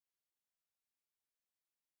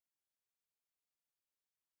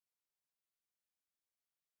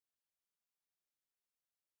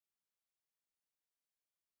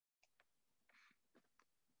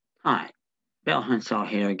Hi, Bill Henshaw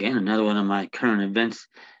here again. Another one of my current events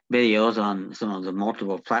videos on some of the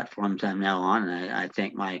multiple platforms I'm now on. And I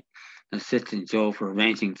thank my assistant Joe for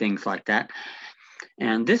arranging things like that.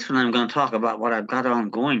 And this one, I'm going to talk about what I've got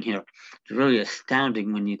ongoing here. It's really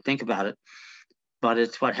astounding when you think about it, but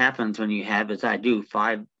it's what happens when you have, as I do,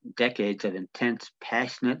 5 decades of intense,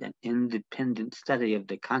 passionate, and independent study of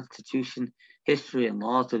the Constitution, history, and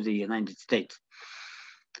laws of the United States.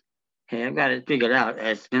 Hey, I've got it figured out.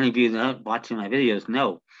 As many of you know, watching my videos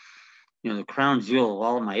know, the crown jewel of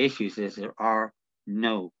all of my issues is there are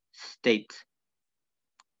no states.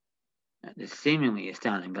 It's seemingly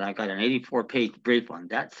astounding, but I got an 84-page brief on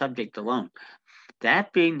that subject alone.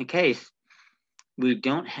 That being the case, we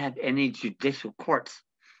don't have any judicial courts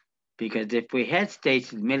because if we had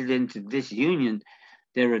states admitted into this union,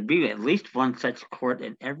 there would be at least one such court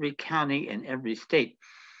in every county and every state,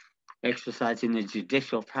 exercising the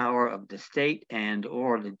judicial power of the state and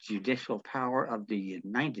or the judicial power of the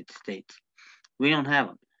United States. We don't have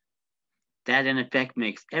them. That in effect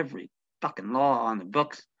makes every fucking law on the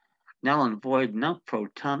books null and void, nunc pro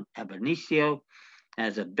tunc ab initio,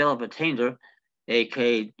 as a bill of attainder,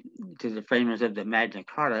 aka to the framers of the Magna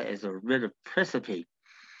Carta, as a writ of principe.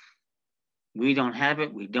 We don't have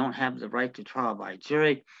it. We don't have the right to trial by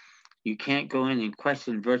jury. You can't go in and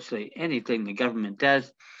question virtually anything the government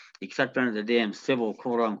does, except under the damn civil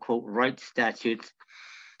quote unquote rights statutes,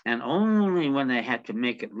 and only when they have to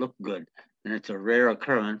make it look good. And it's a rare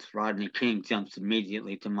occurrence. Rodney King jumps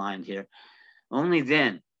immediately to mind here. Only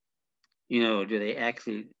then, do they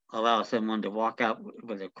actually allow someone to walk out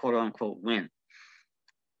with a quote unquote win?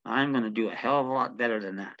 I'm going to do a hell of a lot better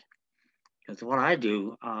than that because what I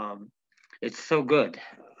do, it's so good.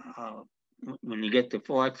 Uh, when you get the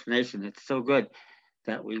full explanation, it's so good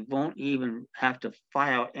that we won't even have to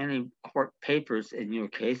file any court papers in your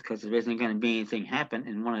case because there isn't going to be anything happen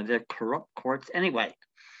in one of their corrupt courts anyway.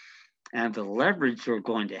 And the leverage you're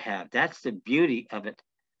going to have, that's the beauty of it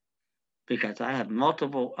because I have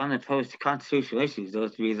multiple unopposed constitutional issues.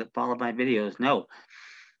 Those of you that follow my videos know,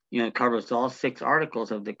 it covers all 6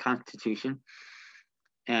 articles of the Constitution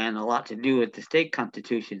and a lot to do with the state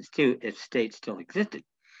constitutions too, if states still existed.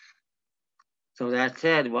 So that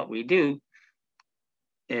said, what we do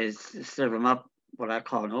is serve them up what I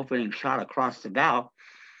call an opening shot across the bow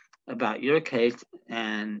about your case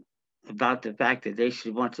and about the fact that they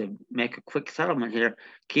should want to make a quick settlement here,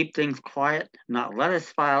 keep things quiet, not let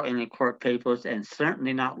us file any court papers, and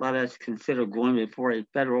certainly not let us consider going before a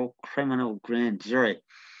federal criminal grand jury.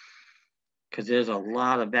 Because there's a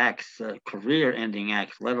lot of acts, career-ending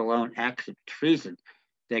acts, let alone acts of treason,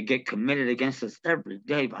 that get committed against us every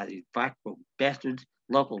day by these black bastards,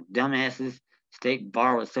 local dumbasses, state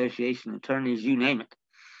bar association attorneys, you name it.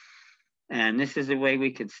 And this is the way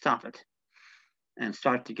we can stop it and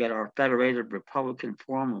start to get our federated Republican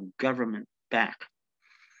form of government back.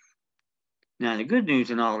 Now, the good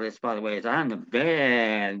news in all this, by the way, is I'm the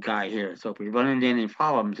bad guy here. So if we run into any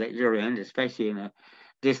problems at your end, especially in a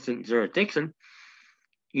distant jurisdiction,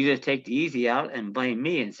 you just take the easy out and blame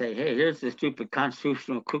me and say, hey, here's the stupid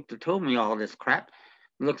constitutional kook that told me all this crap.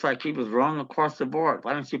 It looks like he was wrong across the board.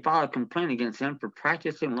 Why don't you file a complaint against him for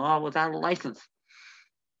practicing law without a license?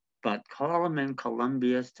 But call him in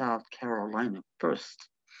Columbia, South Carolina first.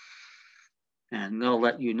 And they'll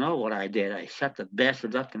let you know what I did. I shut the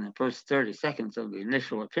bastard up in the first 30 seconds of the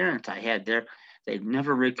initial appearance I had there. They've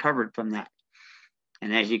never recovered from that.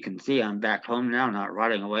 And as you can see, I'm back home now, not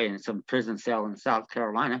rotting away in some prison cell in South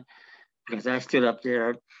Carolina, because I stood up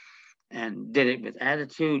there and did it with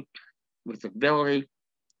attitude, with ability,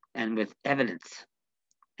 and with evidence.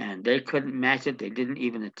 And they couldn't match it. They didn't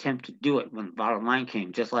even attempt to do it when the bottom line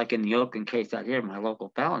came. Just like in the Oakland case out here, my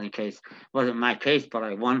local felony case wasn't my case, but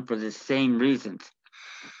I won for the same reasons.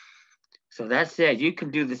 So that said, you can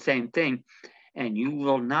do the same thing, and you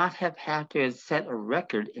will not have had to set a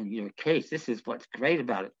record in your case. This is what's great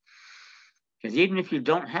about it. Because even if you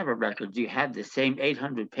don't have a record, you have the same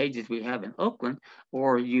 800 pages we have in Oakland,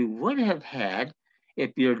 or you would have had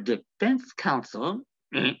if your defense counsel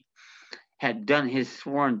had done his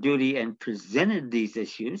sworn duty and presented these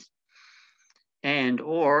issues, and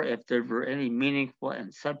or if there were any meaningful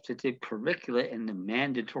and substantive curricula in the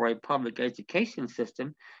mandatory public education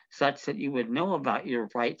system such that you would know about your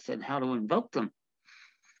rights and how to invoke them.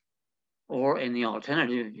 Or in the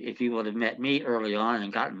alternative, if you would have met me early on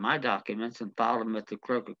and gotten my documents and filed them with the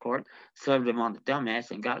clerk of court, served them on the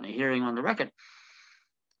dumbass, and gotten a hearing on the record,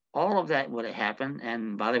 all of that would have happened.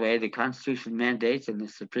 And by the way, the Constitution mandates, and the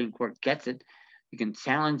Supreme Court gets it, you can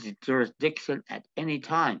challenge the jurisdiction at any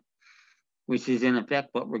time, which is in effect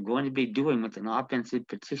what we're going to be doing with an offensive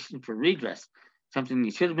petition for redress. something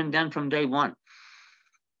that should have been done from day one.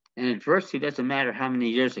 And adversity doesn't matter how many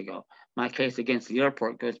years ago. My case against the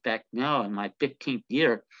airport goes back now in my 15th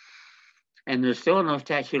year, and there's still no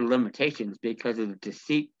statute of limitations because of the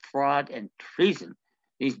deceit, fraud, and treason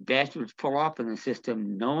these bastards pull off in the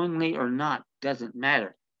system, knowingly or not, doesn't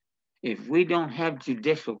matter. If we don't have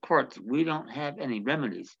judicial courts, we don't have any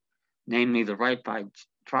remedies, namely the right by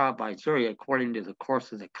trial by jury according to the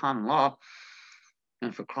course of the common law.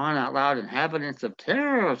 And for crying out loud, inhabitants of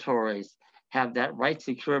territories have that right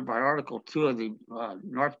secured by Article 2 of the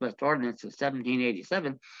Northwest Ordinance of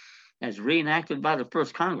 1787 as reenacted by the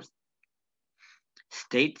first Congress.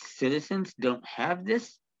 State citizens don't have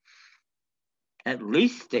this? At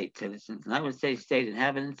least state citizens, and I would say state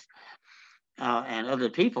inhabitants and other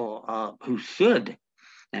people who should.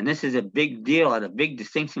 And this is a big deal and a big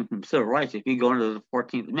distinction from civil rights. If you go into the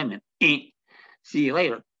 14th Amendment, see you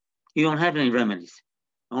later. You don't have any remedies,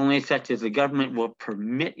 only such as the government will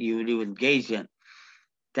permit you to engage in.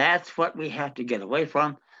 That's what we have to get away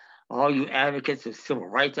from. All you advocates of civil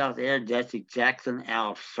rights out there, Jesse Jackson,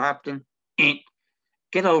 Al Sharpton,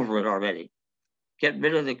 get over it already. Get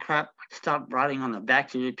rid of the crap. Stop riding on the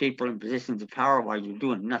backs of your people in positions of power while you're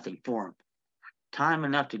doing nothing for them. Time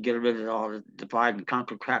enough to get rid of all the divide and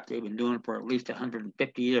conquer crap they've been doing for at least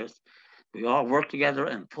 150 years. We all work together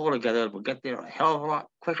and pull together. We'll get there a hell of a lot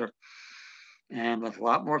quicker. And with a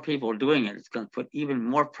lot more people doing it, it's going to put even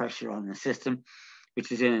more pressure on the system,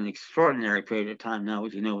 which is in an extraordinary period of time now,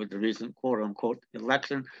 as you know, with the recent quote-unquote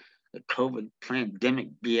election, the COVID pandemic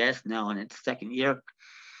BS now in its second year.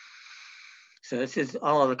 So this is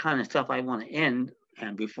all of the kind of stuff I want to end.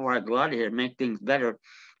 And before I go out of here, make things better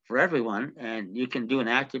for everyone. And you can do an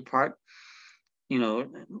active part,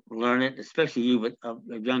 learn it, especially you with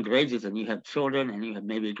younger ages, and you have children and you have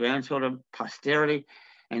maybe grandchildren, posterity,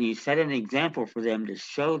 and you set an example for them to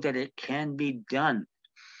show that it can be done.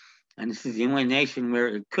 And this is the only nation where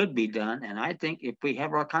it could be done. And I think if we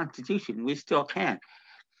have our Constitution, we still can.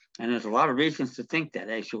 And there's a lot of reasons to think that,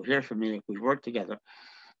 as you'll hear from me if we work together.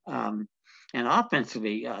 And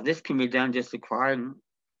offensively, this can be done just acquiring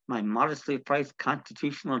my modestly priced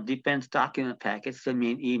constitutional defense document package. Send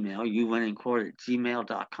me an email,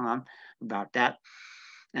 uwinnincourt@gmail.com about that,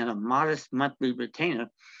 and a modest monthly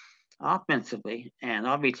retainer offensively. And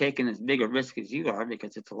I'll be taking as big a risk as you are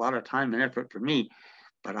because it's a lot of time and effort for me,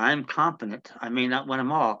 but I'm confident I may not win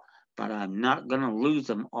them all, but I'm not going to lose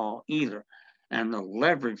them all either. And the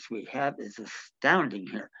leverage we have is astounding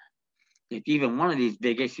here. If even one of these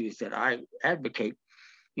big issues that I advocate,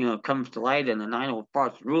 comes to light and the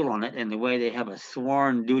 904th rule on it and the way they have a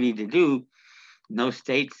sworn duty to do, no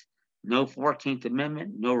states, no 14th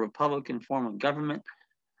Amendment, no Republican form of government,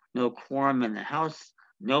 no quorum in the House,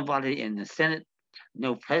 nobody in the Senate,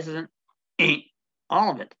 no president,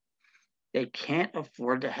 all of it. They can't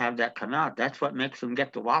afford to have that come out. That's what makes them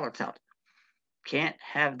get the wallets out. Can't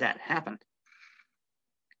have that happen.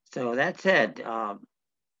 So that said,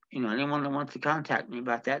 anyone that wants to contact me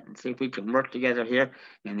about that and see if we can work together here,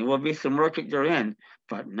 and there will be some work at your end,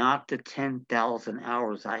 but not the 10,000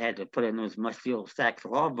 hours I had to put in those musty old stacks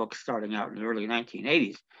of law books starting out in the early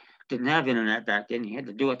 1980s. Didn't have internet back then. You had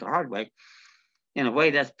to do it the hard way. In a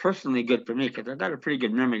way, that's personally good for me because I've got a pretty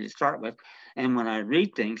good memory to start with. And when I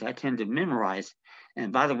read things, I tend to memorize.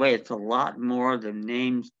 And by the way, it's a lot more than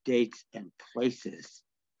names, dates, and places.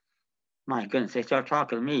 My goodness, they start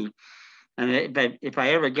talking to me. And if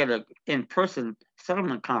I ever get an in-person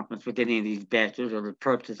settlement conference with any of these bastards, or the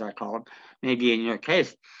perps as I call them, maybe in your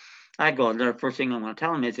case, I go in there, first thing I'm going to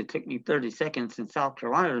tell them is it took me 30 seconds in South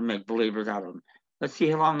Carolina to make believers out of them. Let's see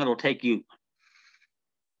how long it'll take you.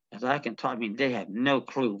 As I can talk, they have no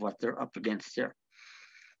clue what they're up against here.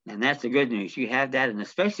 And that's the good news. You have that, and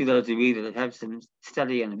especially those of you that have some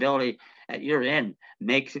study and ability at your end,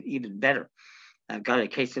 makes it even better. I've got a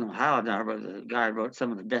case in Ohio now where the guy wrote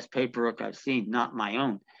some of the best paperwork I've seen, not my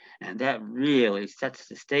own. And that really sets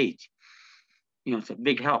the stage. It's a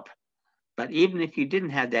big help. But even if you didn't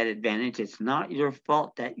have that advantage, it's not your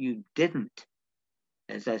fault that you didn't.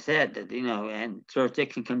 As I said, and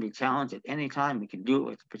jurisdiction can be challenged at any time. We can do it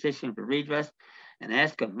with a petition for redress and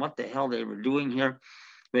ask them what the hell they were doing here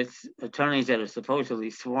with attorneys that are supposedly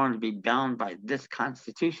sworn to be bound by this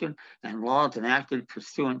Constitution and laws enacted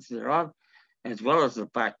pursuant thereof, as well as the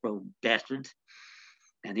Black Robe bastards.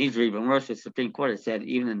 And these are even worse. The Supreme Court has said,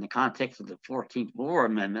 even in the context of the 14th War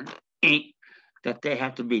Amendment, that they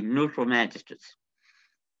have to be neutral magistrates.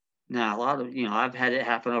 Now, a lot of, I've had it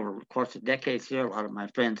happen over the course of decades here. A lot of my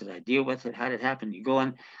friends that I deal with have had it happen. You go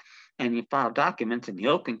in and you file documents. In the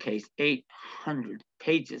Oakland case, 800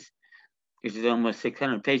 pages, which is almost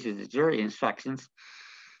 600 pages of jury instructions.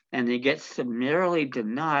 and they get summarily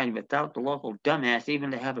denied without the local dumbass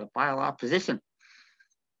even to have to file opposition.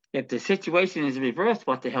 If the situation is reversed,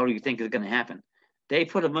 what the hell do you think is going to happen? They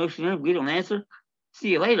put a motion in, we don't answer. See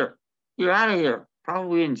you later. You're out of here.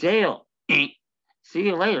 Probably in jail. See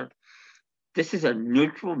you later. This is a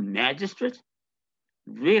neutral magistrate?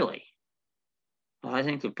 Really? Well, I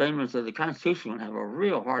think the framers of the Constitution will have a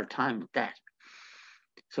real hard time with that.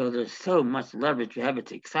 So there's so much leverage you have.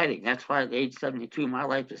 It's exciting. That's why at age 72, my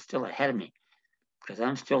life is still ahead of me because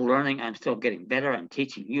I'm still learning. I'm still getting better. I'm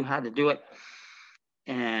teaching you how to do it.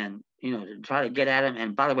 And, to try to get at them.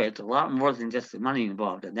 And by the way, it's a lot more than just the money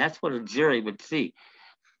involved. And that's what a jury would see,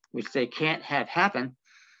 which they can't have happen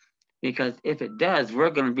because if it does, we're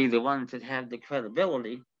going to be the ones that have the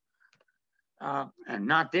credibility and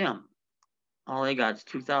not them. All they got is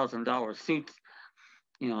 $2,000 suits,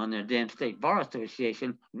 in their damn state bar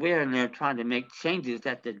association. We're in there trying to make changes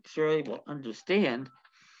that the jury will understand,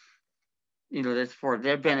 that's for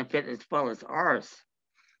their benefit as well as ours.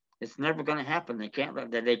 It's never going to happen. They can't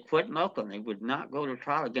let that. They quit Malcolm. They would not go to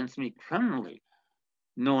trial against me criminally,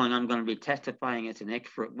 knowing I'm going to be testifying as an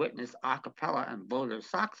expert witness a cappella and blow their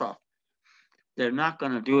socks off. They're not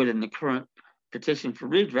going to do it in the current petition for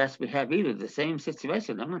redress we have either. The same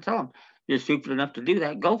situation. I'm going to tell them, you're stupid enough to do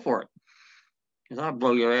that. Go for it. Because I'll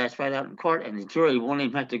blow your ass right out in court, and the jury won't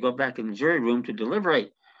even have to go back in the jury room to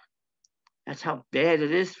deliberate. That's how bad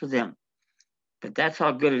it is for them. But that's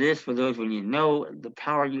how good it is for those when you know the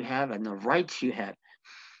power you have and the rights you have.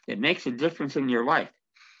 It makes a difference in your life.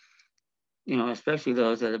 Especially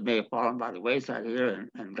those that may have fallen by the wayside here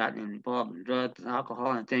and gotten involved in drugs and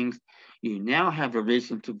alcohol and things. You now have a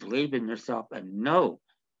reason to believe in yourself and know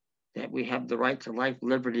that we have the right to life,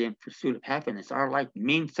 liberty, and pursuit of happiness. Our life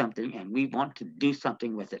means something, and we want to do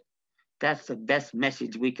something with it. That's the best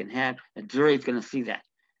message we can have. A jury is going to see that,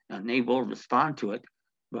 and they will respond to it.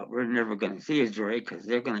 But we're never going to see a jury because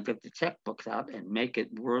they're going to get the checkbooks out and make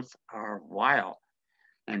it worth our while.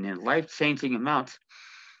 And in life-changing amounts.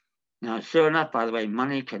 Now, sure enough, by the way,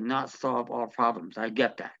 money cannot solve all problems. I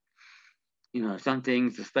get that. Some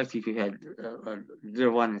things, especially if you had a dear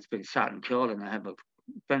one that's been shot and killed, and I have a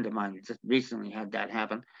friend of mine who just recently had that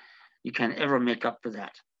happen, you can't ever make up for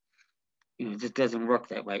that. It just doesn't work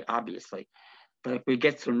that way, obviously. But if we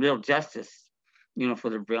get some real justice, for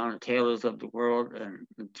the Breonna Taylors of the world and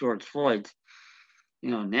George Floyd's,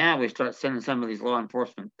 now we start sending some of these law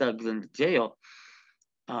enforcement thugs into jail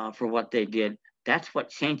for what they did. That's what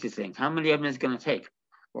changes things. How many of them is going to take?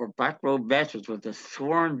 Or black robe bastards with a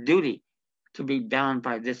sworn duty to be bound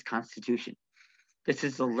by this Constitution. This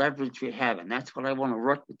is the leverage we have, and that's what I want to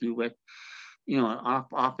work with you with. An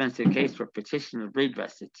offensive case for petition of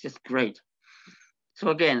redress. It's just great. So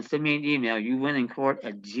again, send me an email,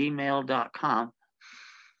 youwinincourt@gmail.com,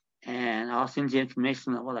 and I'll send you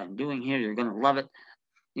information on what I'm doing here. You're going to love it.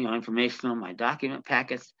 Information on my document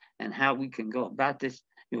packets and how we can go about this.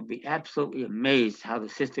 You'll be absolutely amazed how the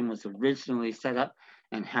system was originally set up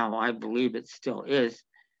and how I believe it still is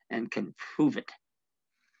and can prove it.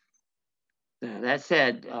 That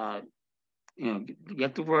said,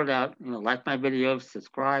 get the word out, like my videos,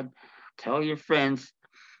 subscribe, tell your friends.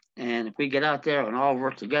 And if we get out there and all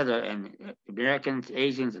work together, and Americans,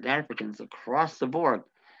 Asians, and Africans across the board,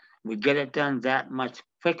 we get it done that much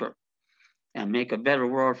quicker and make a better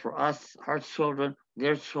world for us, our children,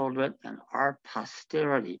 their children, and our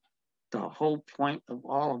posterity. The whole point of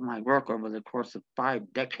all of my work over the course of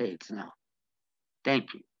 5 decades now.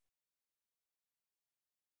 Thank you.